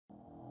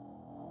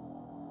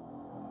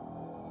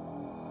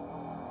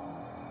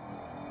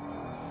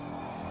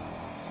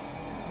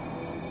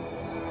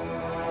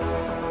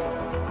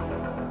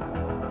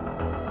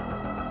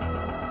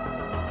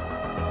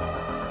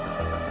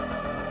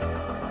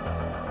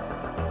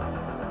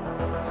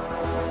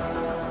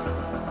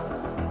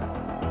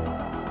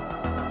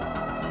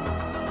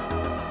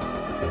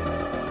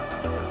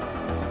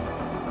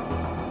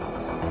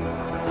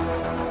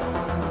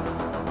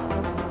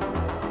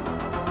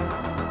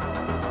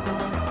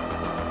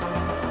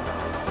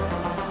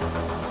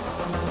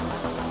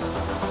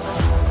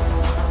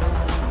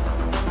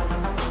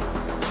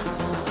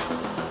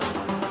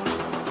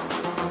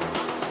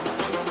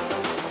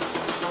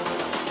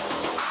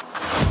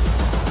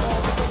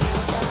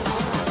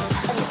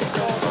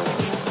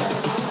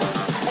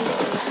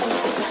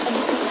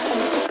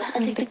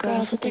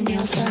girls with their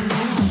nails done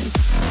now.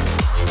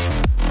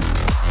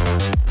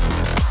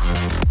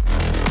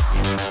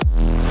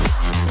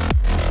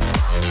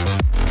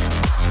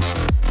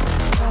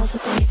 Girls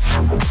with their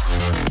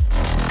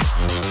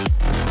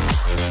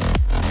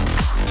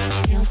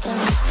nails done.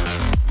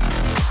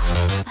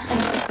 I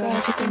like the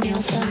girls with their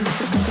nails done.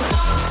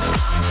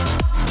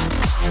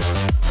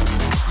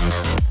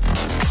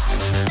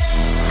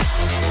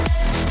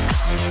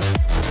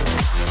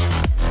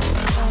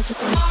 Girls with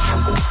their nails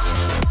done.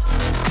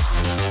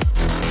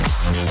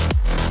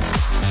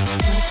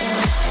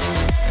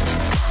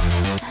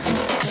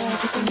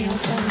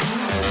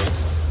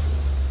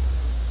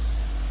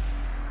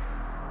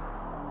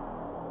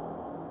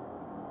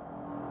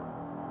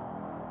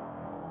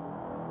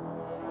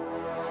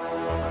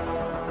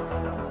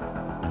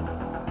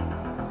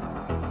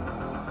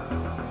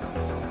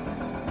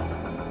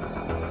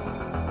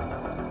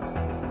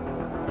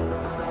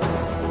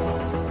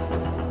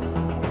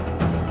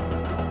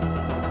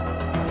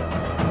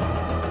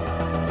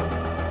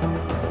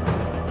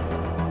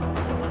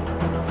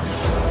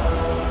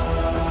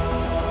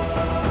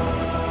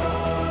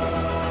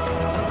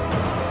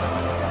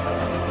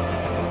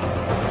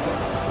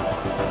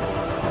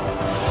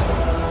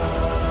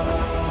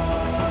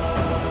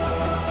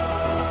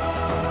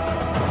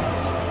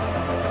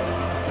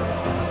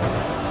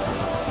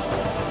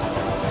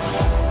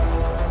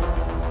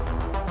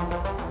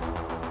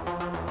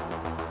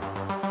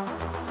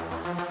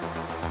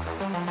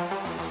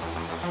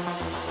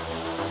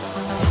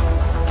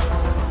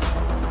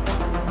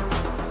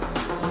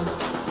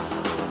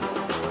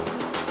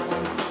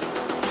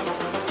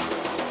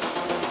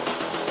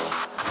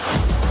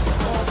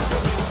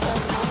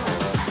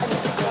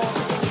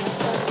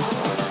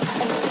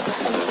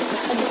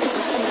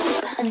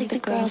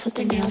 Girls with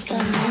their nails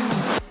done now.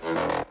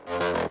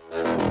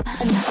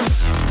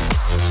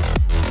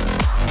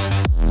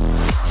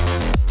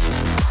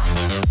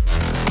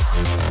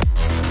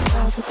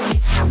 Girls with their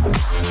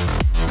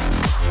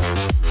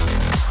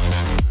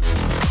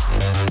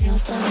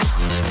nails done.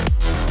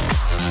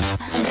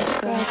 I like the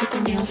girls with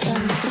their nails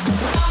done.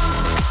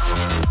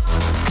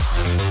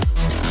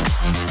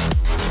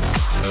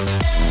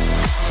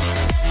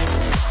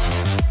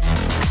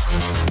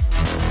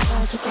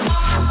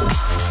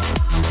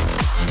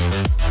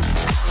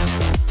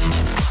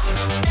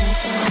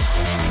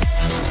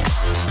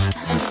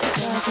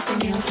 Girls with their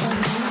nails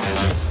done.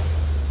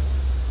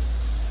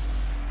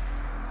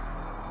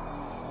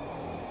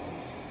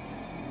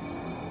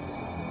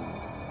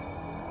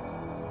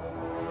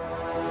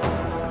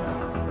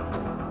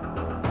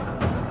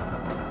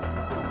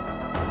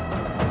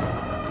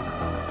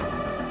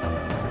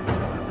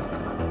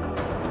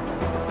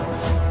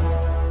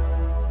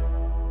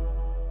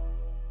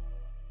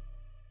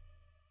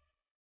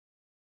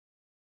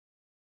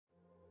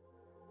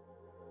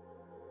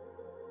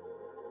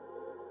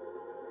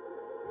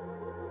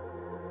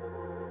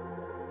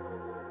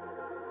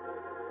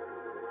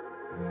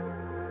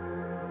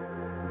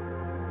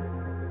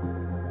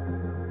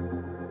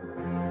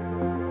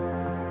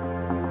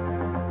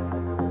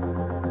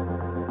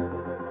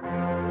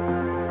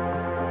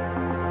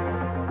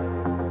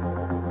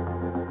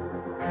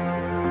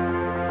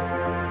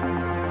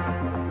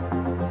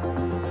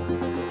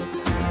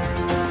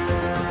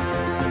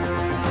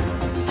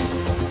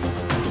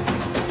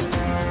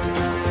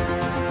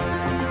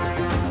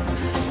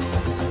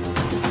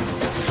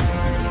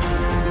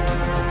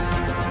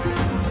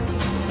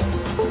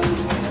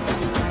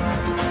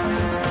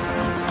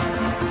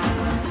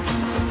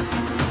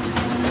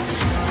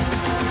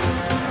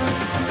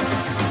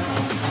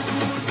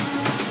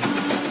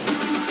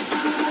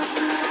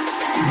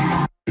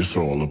 It's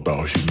all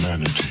about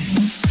humanity.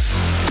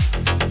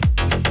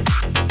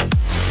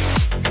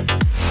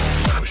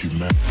 About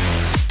humanity.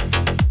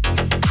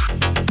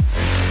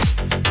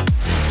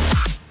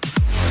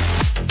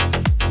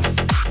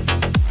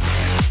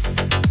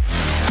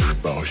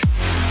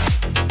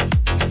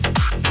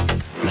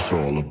 It's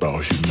all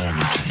about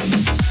humanity.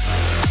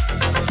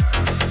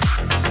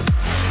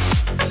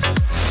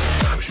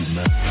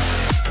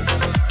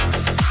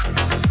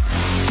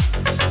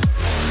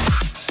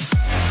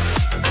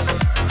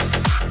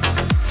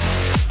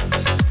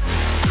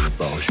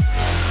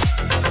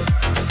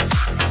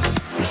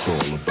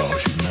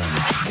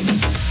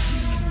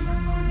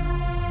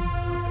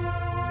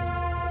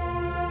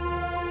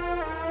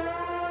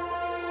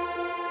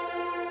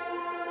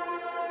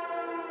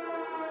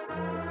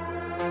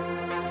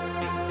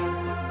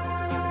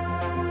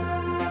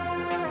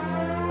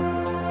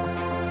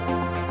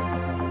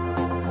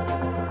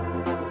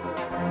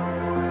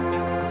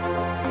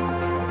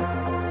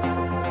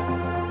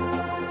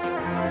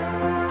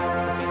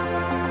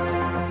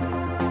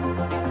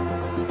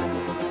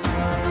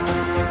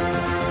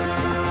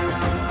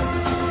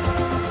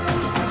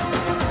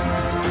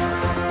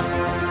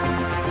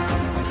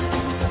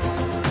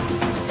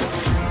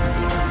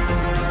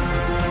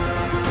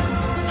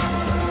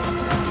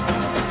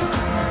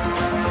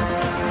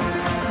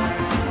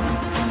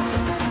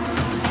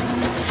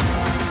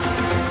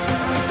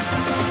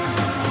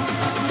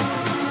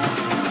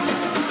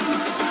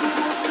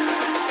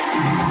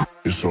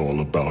 It's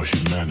all about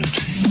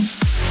humanity.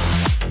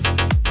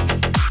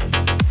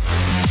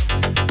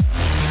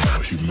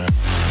 About humanity.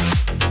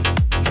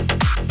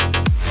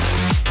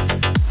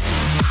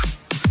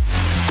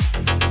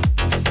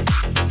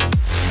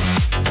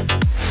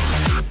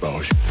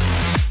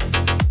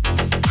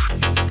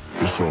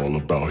 It's all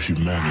about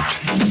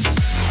humanity.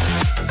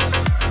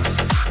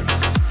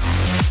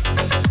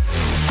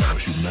 About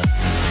humanity.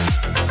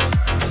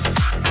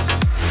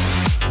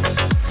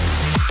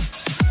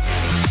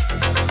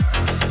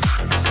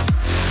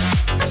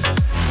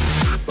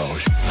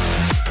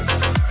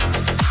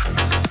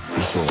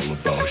 It's all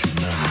about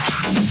humanity.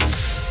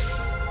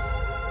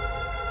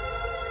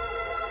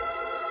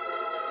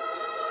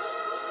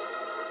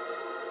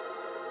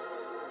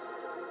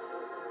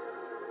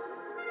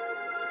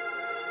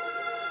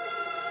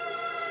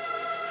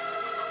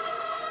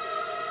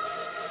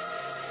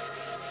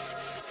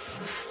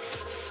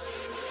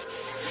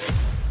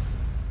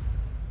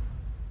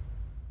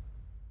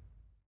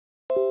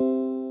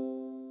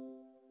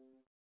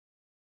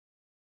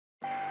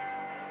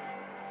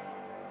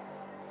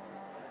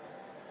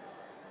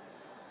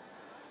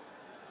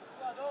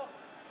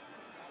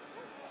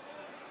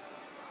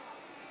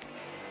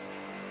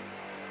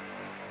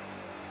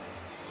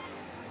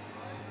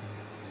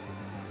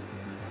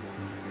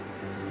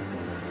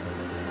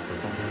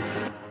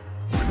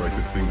 We like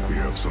to think we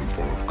have some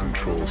form of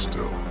control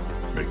still,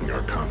 making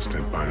our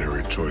constant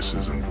binary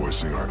choices and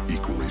voicing our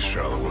equally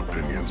shallow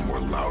opinions more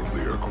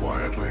loudly or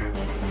quietly.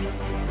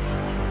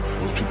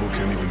 Most people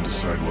can't even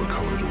decide what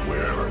color to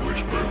wear or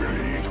which burger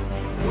to eat.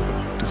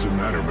 What does it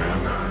matter,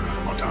 man?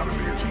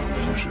 Autonomy is an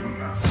illusion.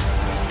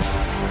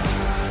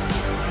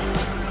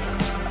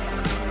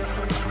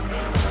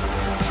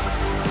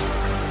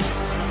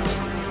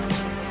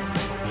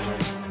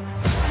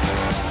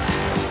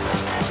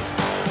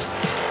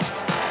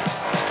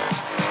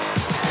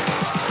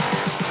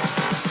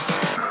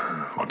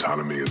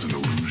 Autonomy is an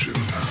illusion.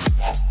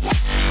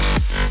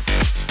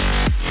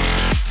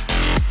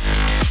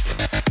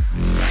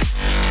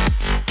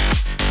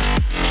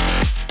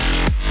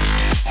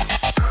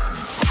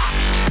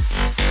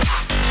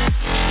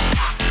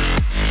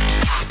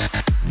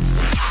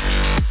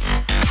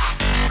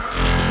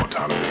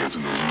 Autonomy is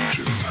an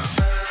illusion.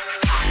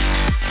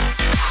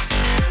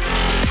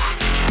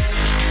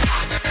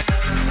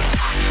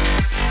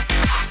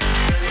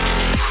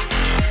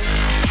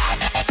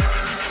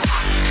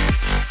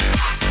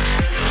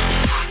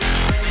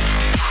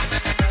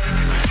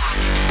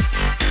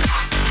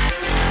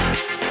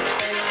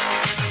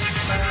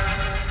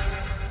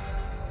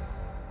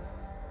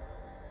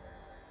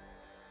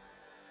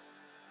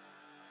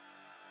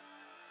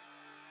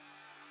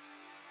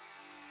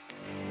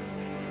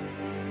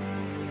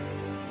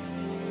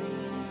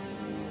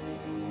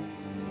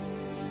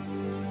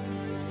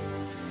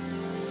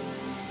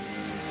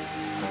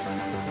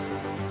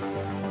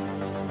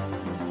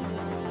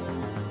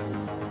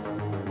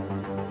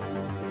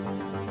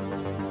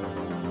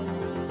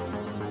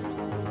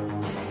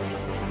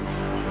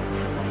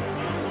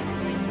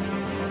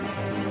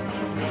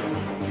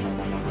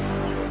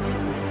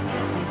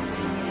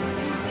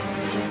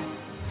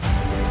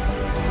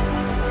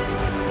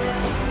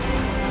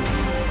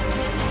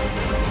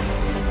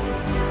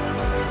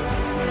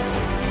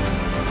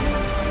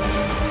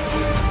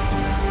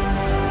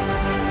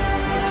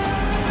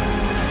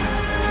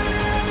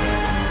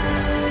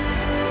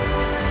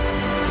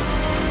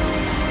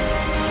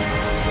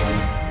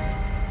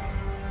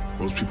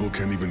 Most people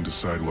can't even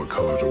decide what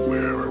color to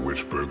wear or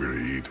which burger to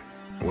eat.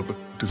 What the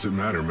does it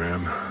matter,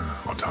 man?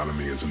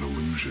 Autonomy is an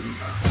illusion.